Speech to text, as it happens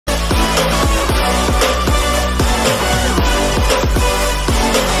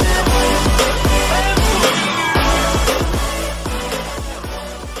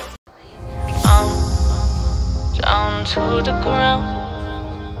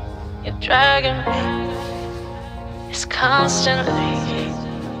dragging me. It's constantly.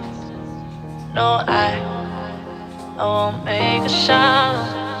 No, I won't make a sound.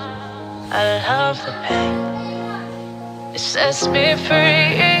 I love the pain. It sets me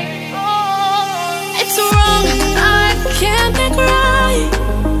free. It's wrong, I can't think right.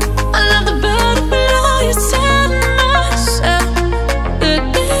 I love the bird below you. Tell myself that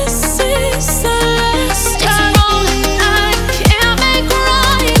this is the last time. It's wrong, I can't make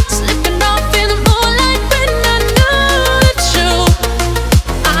right. Slipping off in the moonlight when I knew the truth.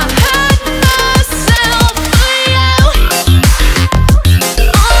 I had myself for you.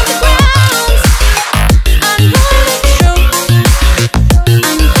 On the ground, I know the truth.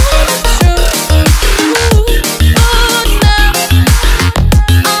 I know the truth. Oh, now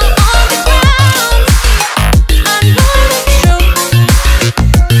I'm on the ground. I know the truth.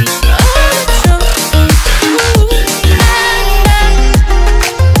 Oh, the truth. Let it down.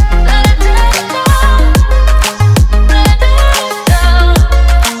 Let it down.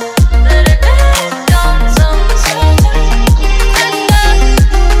 Let it down. Sometimes. Let it down.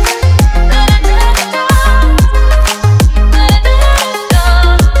 Let it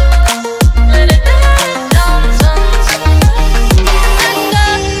down. Let it down sometimes.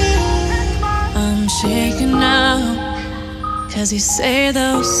 I'm shaking now, 'cause you say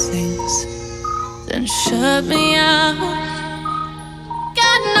those things, then shut me out.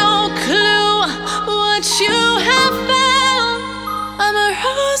 Got no clue what you have found. I'm a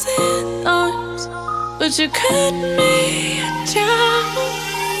rose in thorns, but you cut me down.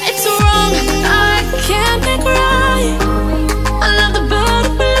 It's wrong, I can't think right. I love the bird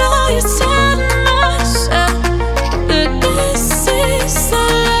below you. Tell myself that this is the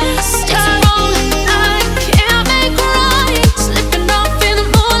last time. It's wrong, I can't make right. Slipping off in the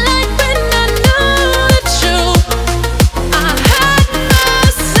moonlight when I knew the truth. I had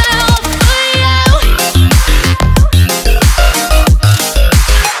myself for you.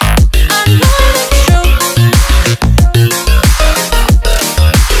 I know the truth.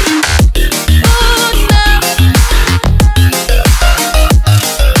 Oh, now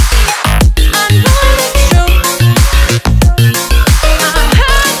I know the truth. I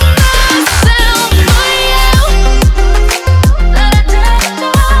had myself for you. Let it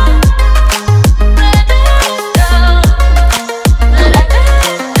down. Let it down. Let it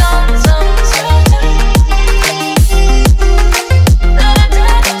down sometimes. Let it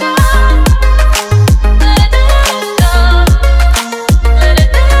down. Let it down. Let it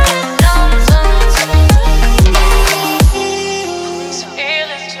down sometimes. These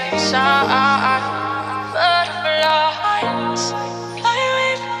feelings inside, butterflies fly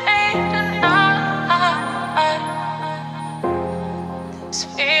with me tonight. These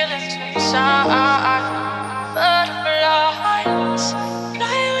feelings inside, butterflies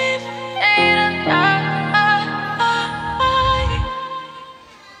fly with me tonight.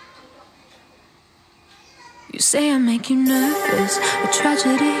 You say I make you nervous, a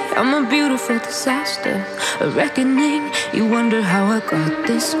tragedy, I'm a beautiful disaster, a reckoning. You wonder how I got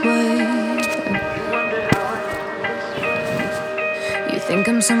this way. You think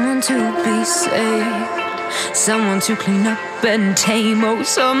I'm someone to be saved, someone to clean up and tame. Oh,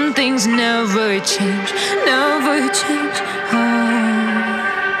 some things never change, never change. Oh.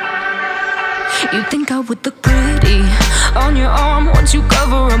 You think I would look pretty on your arm once you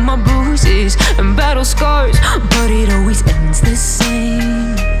cover up my bruises and battle scars, but it always ends the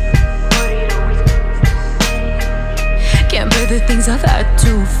same. Can't bear the things I've had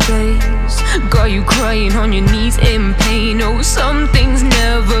to face. Got you crying on your knees in pain. Oh, some things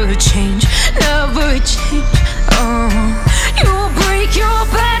never change, never change. Oh, you break your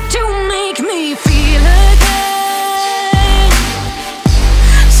back to make me feel again.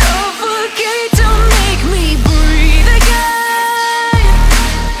 Suffocate to make me breathe again.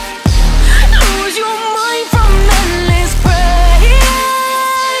 Lose your mind from endless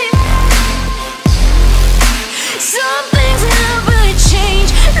pain. Some things never change,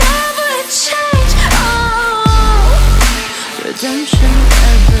 never change. Oh, redemption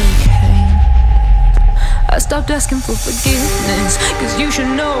never came. I stopped asking for forgiveness, 'cause you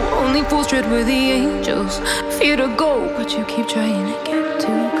should know only fools tread where the angels fear to go, but you keep trying to get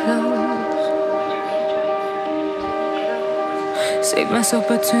too close. Save myself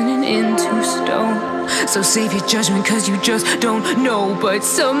by turning into stone. So save your judgment, 'cause you just don't know. But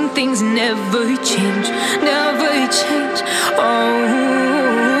some things never change, never change. Oh,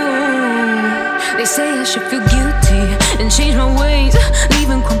 they say I should feel guilty and change my ways,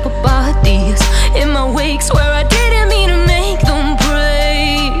 leaving crumpled bodies in my wake. Swear I didn't mean to make them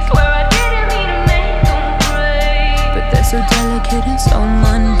break. Swear I didn't mean to make them break. But they're so delicate and so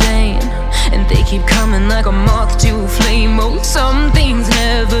mundane. keep coming like a moth to a flame. Oh, some things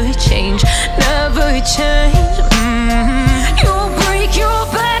never change, never change. You'll break your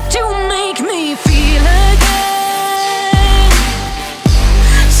back to make me feel again.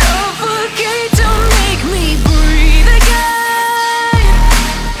 Suffocate to make me breathe again.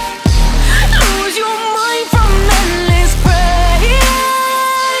 Lose your mind from endless pain.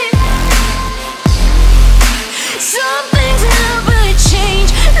 Some things never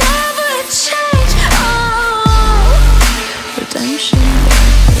change, never change. Oh, redemption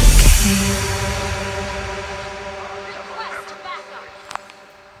never came.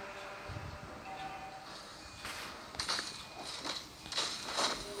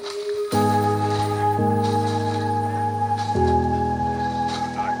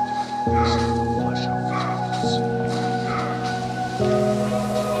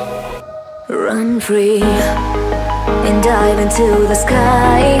 Run free and dive into the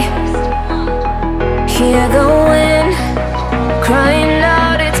sky. Hear the wind crying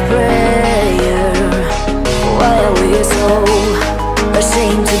out its prayer. Why are we so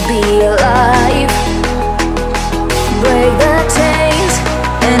ashamed to be alive? Break the chains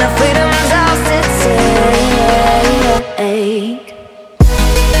and our freedom's ours to take.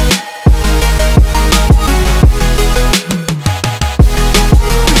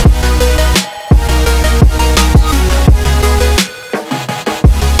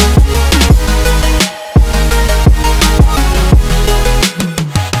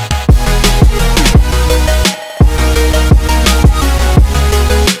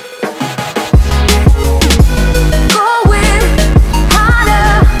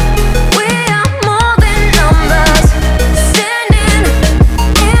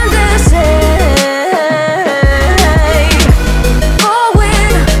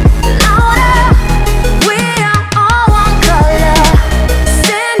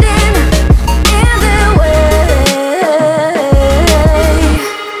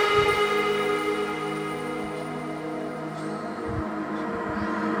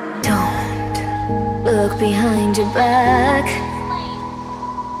 Look behind your back.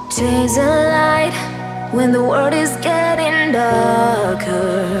 Chase a light when the world is getting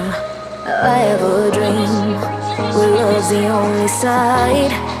darker. I have a dream where love's the only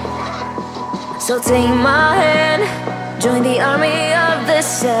side. So take my hand, join the army of the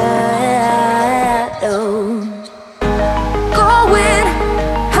shadows. Going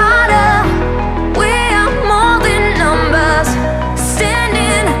harder, we are more than numbers,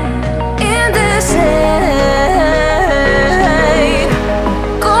 standing in the shade.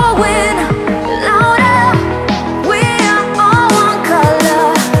 Going louder, we are all one color,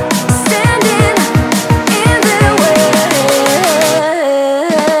 standing in the way.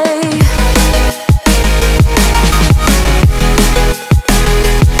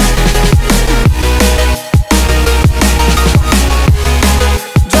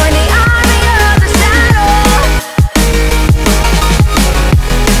 Join the army of the shadow.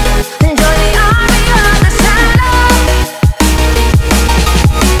 Join the army of the shadow.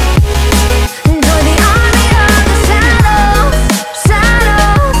 Join the army of the shadows,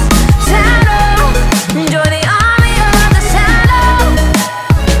 shadows, shadows. Join the army of the shadows.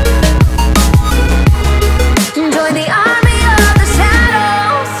 Join the army of the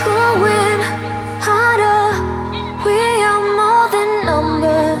shadows. Going harder, we are more than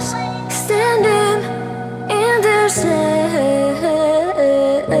numbers, standing in their shade.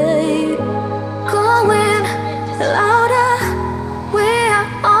 Going louder, we are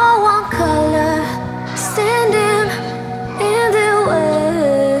all one color, standing in their way.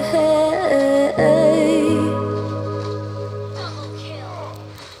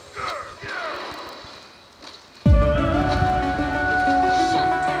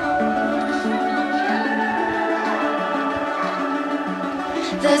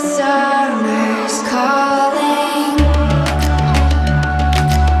 The summer's calling.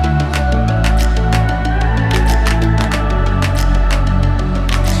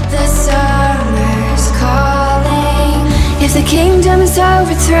 The summer's calling. If the kingdom is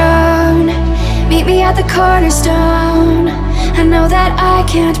overthrown, meet me at the cornerstone. I know that I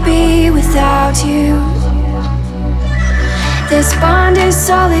can't be without you. This bond is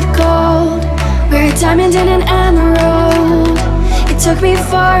solid gold. We're a diamond and an emerald. It took me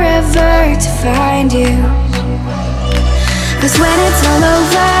forever to find you. 'Cause when it's all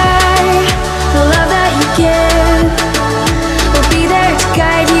over, the love that you give will be there to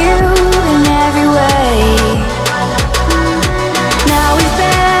guide you in every way. Now we've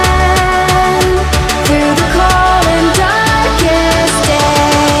been through the cold and darkest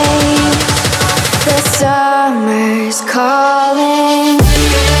days. The summer's calling.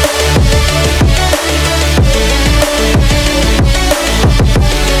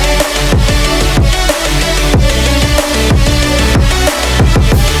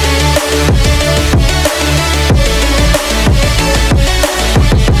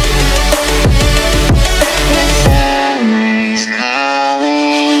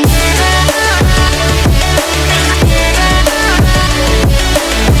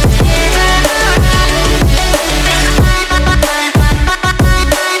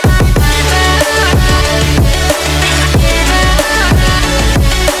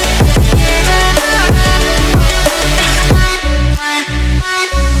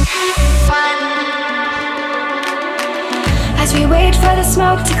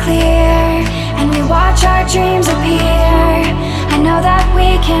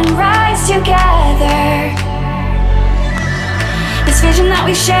 This vision that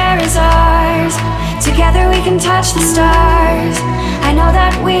we share is ours. Together we can touch the stars. I know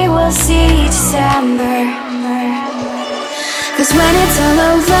that we will see December. 'Cause when it's all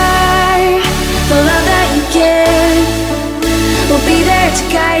over, the love that you give will be there to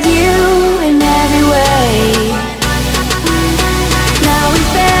guide you in every way. Now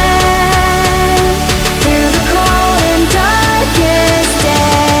we've been through the cold and darkest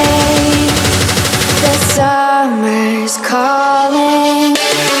day. The summer's calling.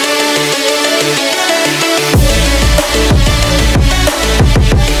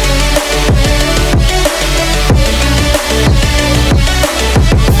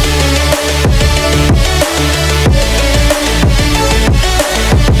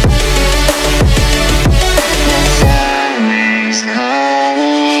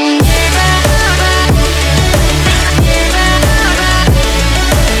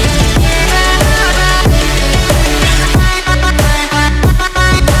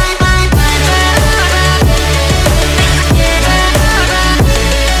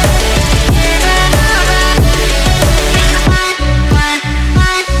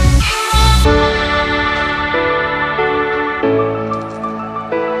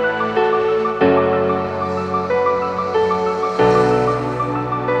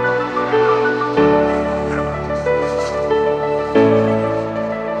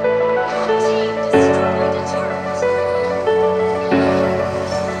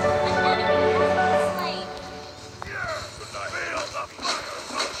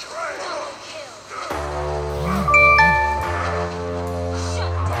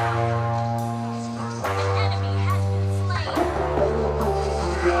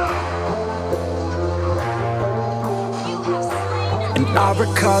 I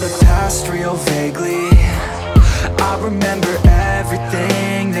recall the past real vaguely. I remember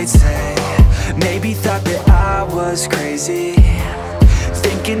everything they'd say. Maybe thought that I was crazy,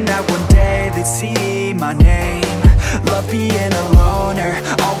 thinking that one day they'd see my name. Love being a loner,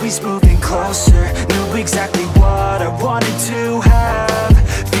 always moving closer. Knew exactly